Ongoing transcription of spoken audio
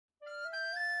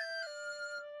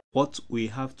What we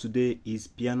have today is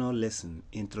piano lesson,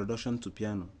 introduction to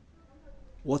piano.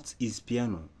 What is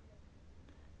piano?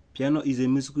 Piano is a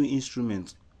musical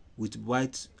instrument with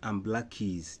white and black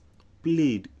keys,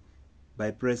 played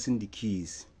by pressing the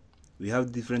keys. We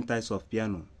have different types of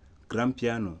piano: grand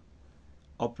piano,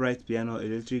 upright piano,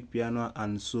 electric piano,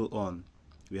 and so on.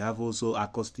 We have also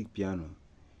acoustic piano.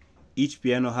 Each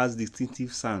piano has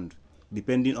distinctive sound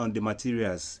depending on the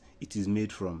materials it is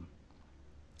made from.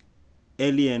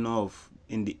 Early enough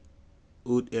in the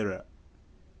old era,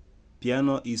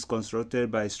 piano is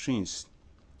constructed by strings,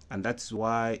 and that's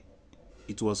why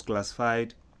it was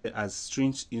classified as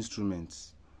stringed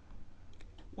instruments.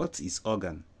 What is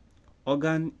organ?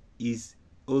 Organ is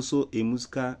also a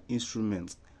musical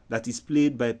instrument that is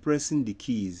played by pressing the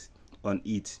keys on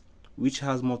it, which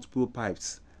has multiple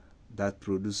pipes that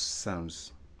produce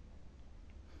sounds.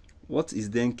 What is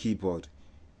then keyboard?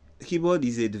 Keyboard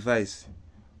is a device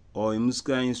or a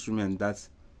musical instrument that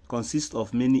consists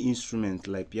of many instruments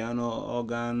like piano,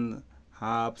 organ,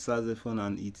 harp, saxophone,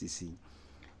 and etc.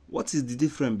 What is the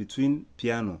difference between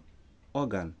piano,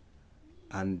 organ,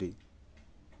 and the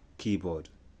keyboard?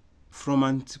 From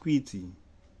antiquity,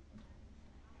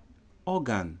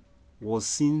 organ was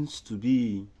seen to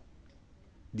be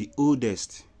the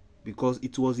oldest because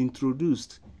it was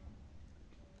introduced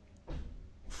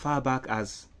far back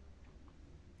as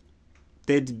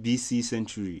 3rd BC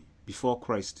century before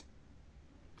Christ,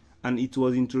 and it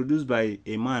was introduced by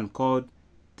a man called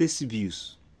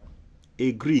Ctesibius,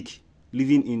 a Greek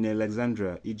living in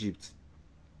Alexandria, Egypt,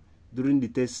 during the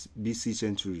 3rd BC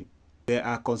century. They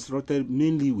are constructed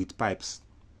mainly with pipes.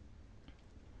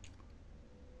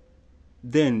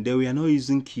 Then they were not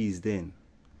using keys then.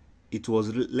 It was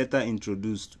later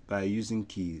introduced by using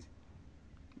keys.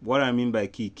 What I mean by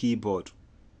keyboard.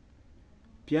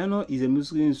 Piano is a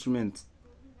musical instrument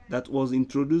that was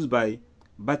introduced by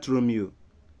Bartolomeo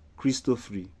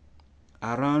Cristofori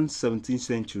around 17th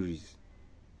century,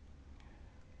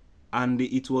 and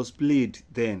it was played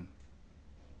then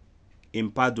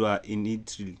in Padua in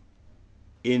Italy.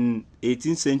 In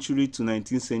 18th century to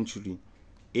 19th century,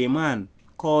 a man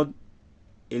called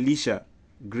Elisha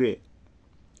Gray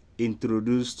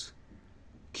introduced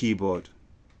keyboard.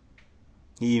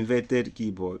 He invented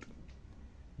keyboard.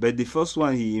 But the first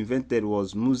one he invented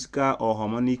was musical or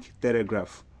harmonic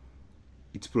telegraph.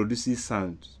 It produces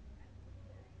sound.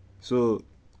 So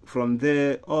from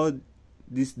there, all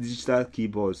these digital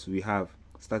keyboards we have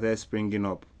started springing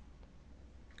up.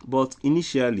 But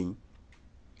initially,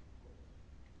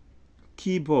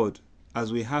 keyboard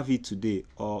as we have it today,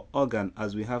 or organ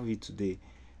as we have it today,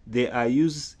 they are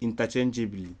used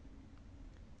interchangeably.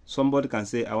 Somebody can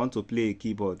say, I want to play a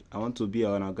keyboard, I want to be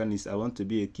an organist, I want to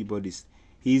be a keyboardist.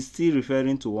 He is still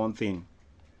referring to one thing.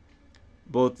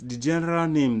 But the general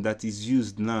name that is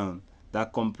used now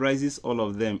that comprises all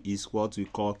of them is what we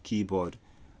call keyboard.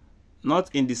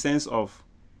 Not in the sense of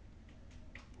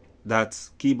that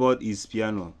keyboard is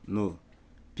piano. No.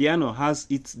 Piano has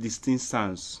its distinct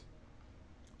sounds.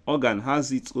 Organ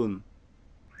has its own.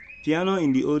 Piano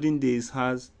in the olden days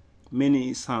has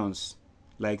many sounds,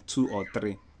 like 2 or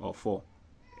 3 or 4.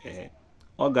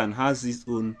 Organ has its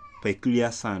own peculiar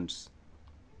sounds.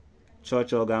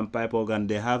 Church organ, pipe organ,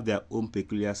 they have their own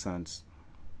peculiar sounds.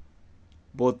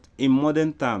 But in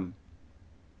modern time,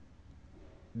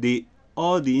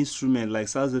 all the instruments like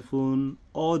saxophone,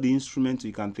 all the instruments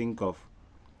you can think of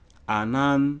are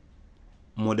now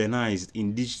modernized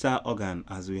in digital organ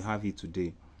as we have it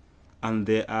today. And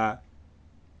they are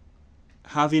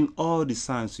having all the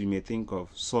sounds you may think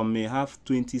of. Some may have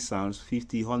 20 sounds,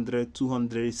 50, 100,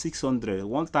 200, 600,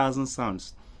 1000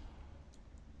 sounds.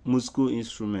 Musical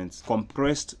instruments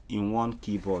compressed in one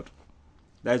keyboard.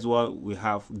 That's why we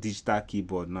have digital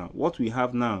keyboard now. What we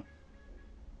have now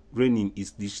reigning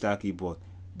is digital keyboard.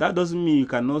 That doesn't mean you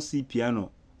cannot see piano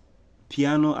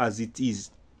as it is,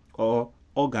 or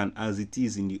organ as it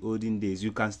is in the olden days.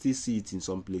 You can still see it in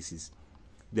some places.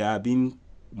 They are being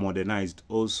modernized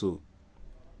also.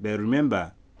 But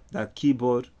remember that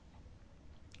keyboard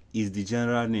is the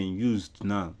general name used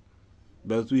now.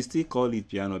 But we still call it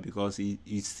piano because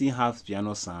it still has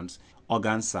piano sounds,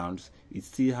 organ sounds. It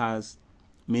still has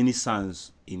many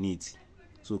sounds in it.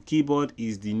 So keyboard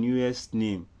is the newest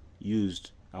name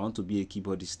used. I want to be a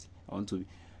keyboardist.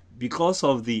 Because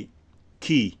of the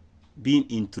key being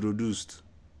introduced.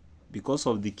 Because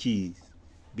of the keys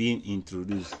being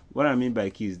introduced. What I mean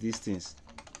by keys, these things.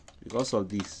 Because of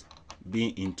this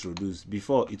being introduced.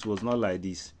 Before it was not like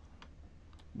this.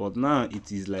 But now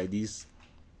it is like this.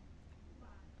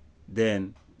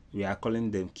 Then we are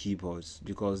calling them keyboards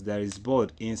because there is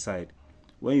board inside.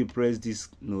 When you press this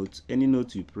note, any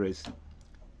note you press,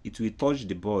 it will touch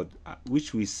the board,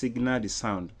 which will signal the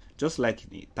sound. Just like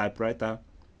the typewriter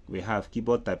we have,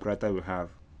 keyboard typewriter we have,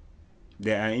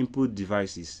 there are input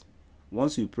devices.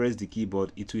 Once you press the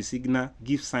keyboard, it will signal,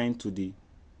 give sign to the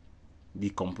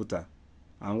computer,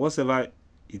 and whatever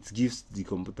it gives the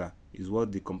computer is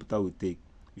what the computer will take.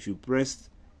 If you press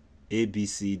A, B,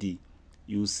 C, D,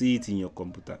 you will see it in your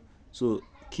computer. So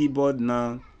keyboard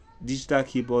now, digital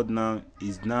keyboard now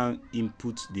is now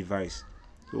input device.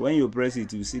 So when you press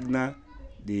it, you signal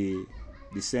the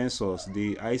sensors,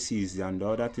 the ICs, and the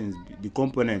other things, the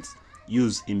components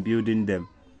used in building them.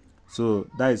 So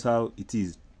that is how it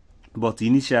is. But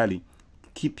initially,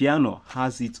 piano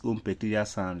has its own peculiar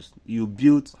sounds. You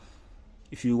build,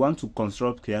 if you want to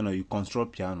construct piano, you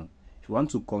construct piano. If you want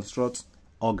to construct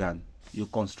organ, you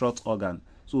construct organ.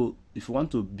 So if you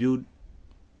want to build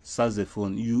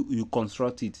saxophone, you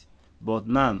construct it. But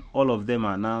now all of them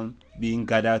are now being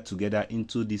gathered together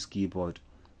into this keyboard,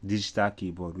 digital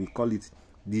keyboard. We call it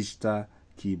digital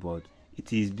keyboard.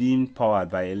 It is being powered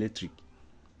by electric.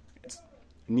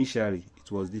 Initially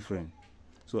it was different.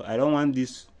 So I don't want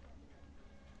this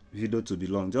video to be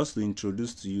long, just to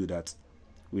introduce to you that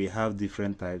we have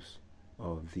different types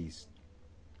of these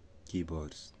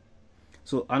keyboards.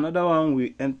 So another one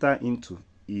we enter into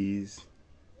is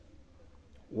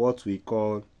what we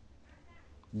call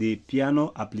the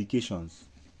piano applications.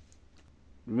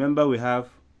 Remember, we have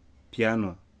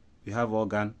piano, we have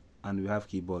organ, and we have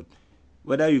keyboard.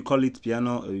 Whether you call it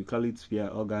piano or you call it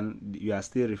organ, you are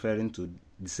still referring to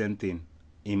the same thing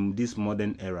in this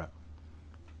modern era.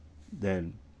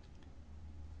 Then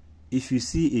if you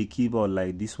see a keyboard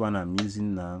like this one I'm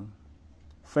using now,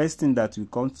 first thing that will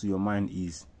come to your mind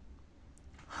is,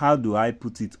 how do I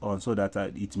put it on so that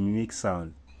it makes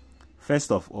sound?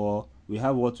 First of all, we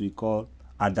have what we call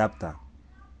adapter.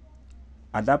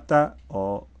 Adapter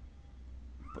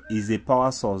is a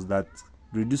power source that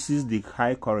reduces the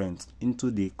high current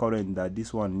into the current that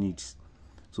this one needs.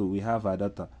 So we have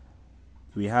adapter.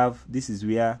 We have, this is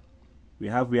where we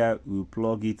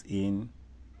plug it in,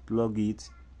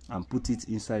 and put it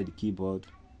inside the keyboard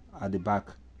at the back,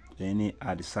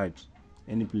 at the side,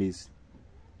 any place.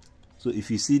 So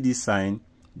if you see this sign,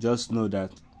 just know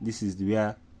that this is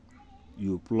where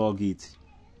you plug it.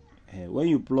 When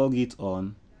you plug it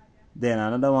on, then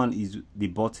another one is the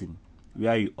button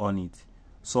where you on it.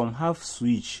 Some have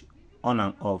switch on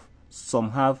and off,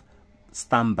 some have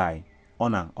standby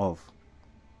on and off.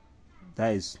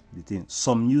 That is the thing.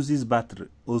 Some uses battery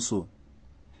also.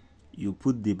 You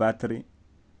put the battery,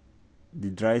 the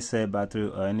dry cell battery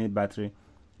or any battery,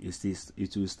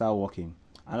 it will start working.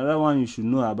 Another one you should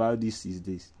know about this is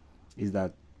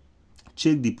that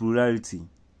check the polarity.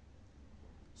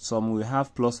 Some will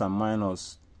have plus and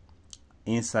minus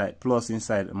inside, plus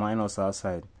inside, minus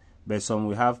outside, but some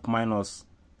will have minus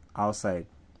outside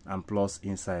and plus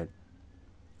inside.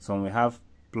 Some will have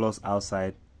plus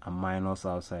outside and minus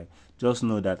outside. Just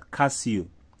know that Casio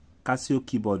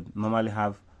keyboard normally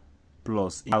have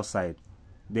plus outside,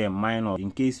 then minus in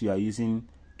case you are using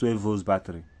 12 volts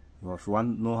battery. If you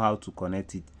want to know how to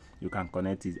connect it, you can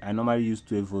connect it. I normally use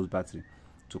 12 volts battery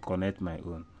to connect my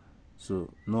own,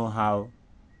 so know how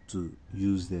to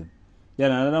use them.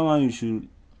 Then another one you should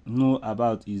know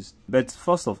about is, but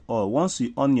first of all, once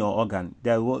you on your organ,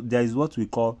 there is what we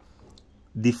call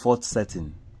default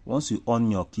setting. Once you on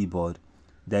your keyboard,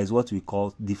 there is what we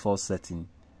call default setting.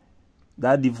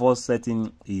 That default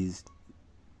setting is,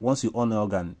 once you on the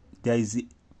organ, there is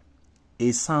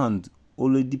a sound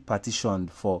already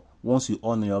partitioned for. Once you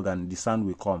on the organ, the sound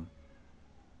will come.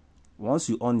 Once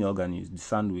you on the organ, the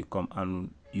sound will come,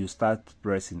 and you start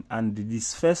pressing, and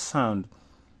this first sound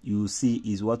you see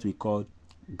is what we call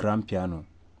grand piano.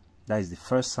 That is the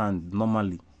first sound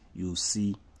normally you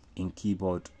see in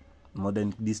keyboard,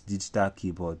 this digital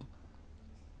keyboard.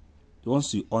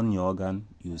 Once you on your organ,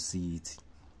 you see it.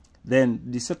 Then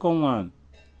the second one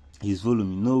is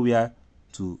volume. You know where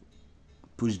to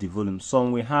push the volume.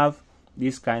 Some will have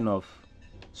this kind of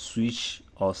switch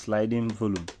or sliding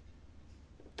volume.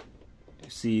 You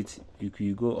see it,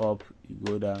 you go up, you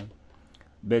go down.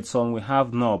 But some will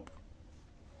have knob,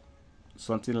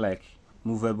 something like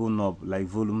movable knob, like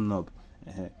volume knob.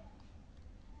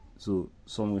 So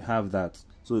some will have that.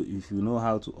 So if you know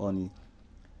how to on it.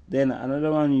 Then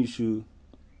another one you should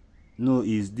know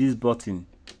is this button.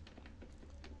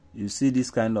 You see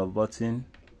this kind of button.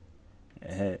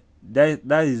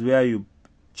 That is where you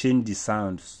change the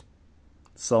sounds.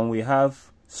 Some will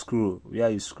have screw, where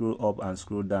you screw up and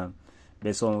screw down,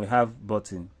 but some will have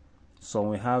button. Some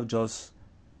will have just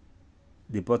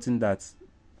the button that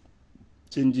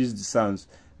changes the sounds.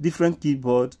 Different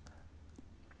keyboard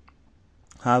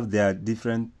have their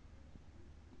different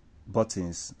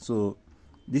buttons. So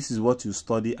this is what you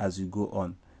study as you go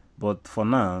on, but for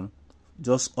now,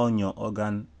 just on your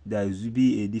organ there will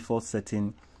be a default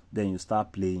setting, then you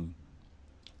start playing.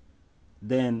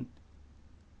 Then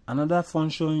another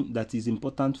function that is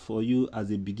important for you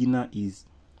as a beginner is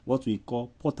what we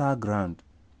call portal ground.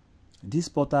 This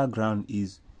portal ground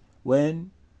is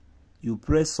when you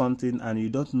press something and you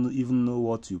don't even know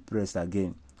what you press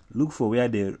again. Look for where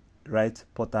they write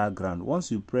portal ground.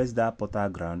 Once you press that portal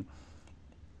ground,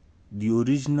 the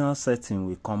original setting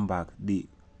will come back. The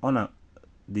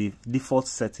default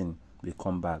setting will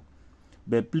come back.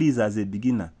 But please, as a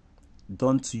beginner,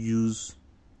 don't use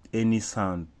any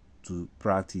sound to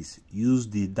practice. Use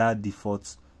that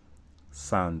default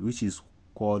sound, which is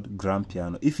called grand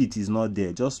piano. If it is not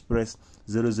there, just press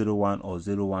 001 or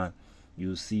 01.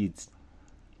 You see it.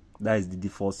 That is the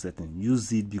default setting.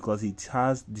 Use it because it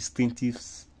has distinctive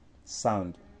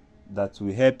sound that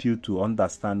will help you to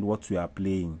understand what we are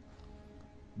playing.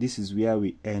 This is where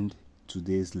we end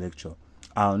today's lecture.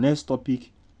 Our next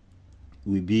topic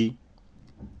will be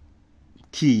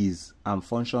keys and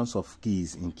functions of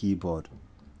keys in keyboard.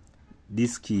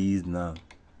 These keys now,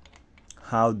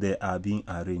 how they are being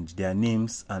arranged, their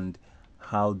names and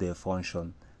how they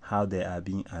function, how they are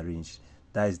being arranged.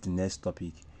 That is the next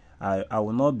topic. I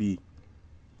will not be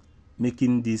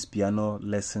making this piano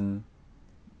lesson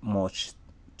much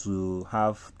to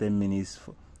have 10 minutes,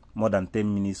 more than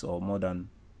 10 minutes or more than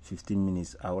 15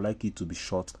 minutes. I would like it to be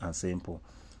short and simple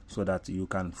so that you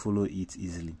can follow it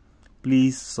easily.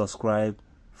 Please subscribe,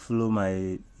 follow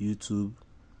my YouTube,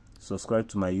 subscribe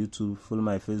to my YouTube, follow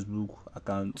my Facebook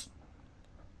account.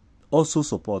 Also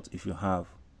support if you have.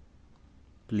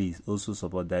 Please also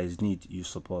support. There is need you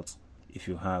support if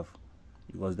you have,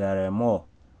 because there are more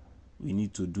we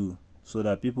need to do so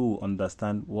that people will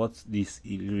understand what this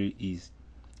really is.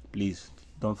 Please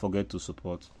don't forget to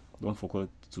support. Don't forget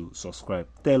to subscribe.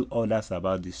 Tell others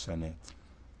about this channel.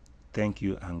 Thank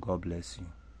you and God bless you.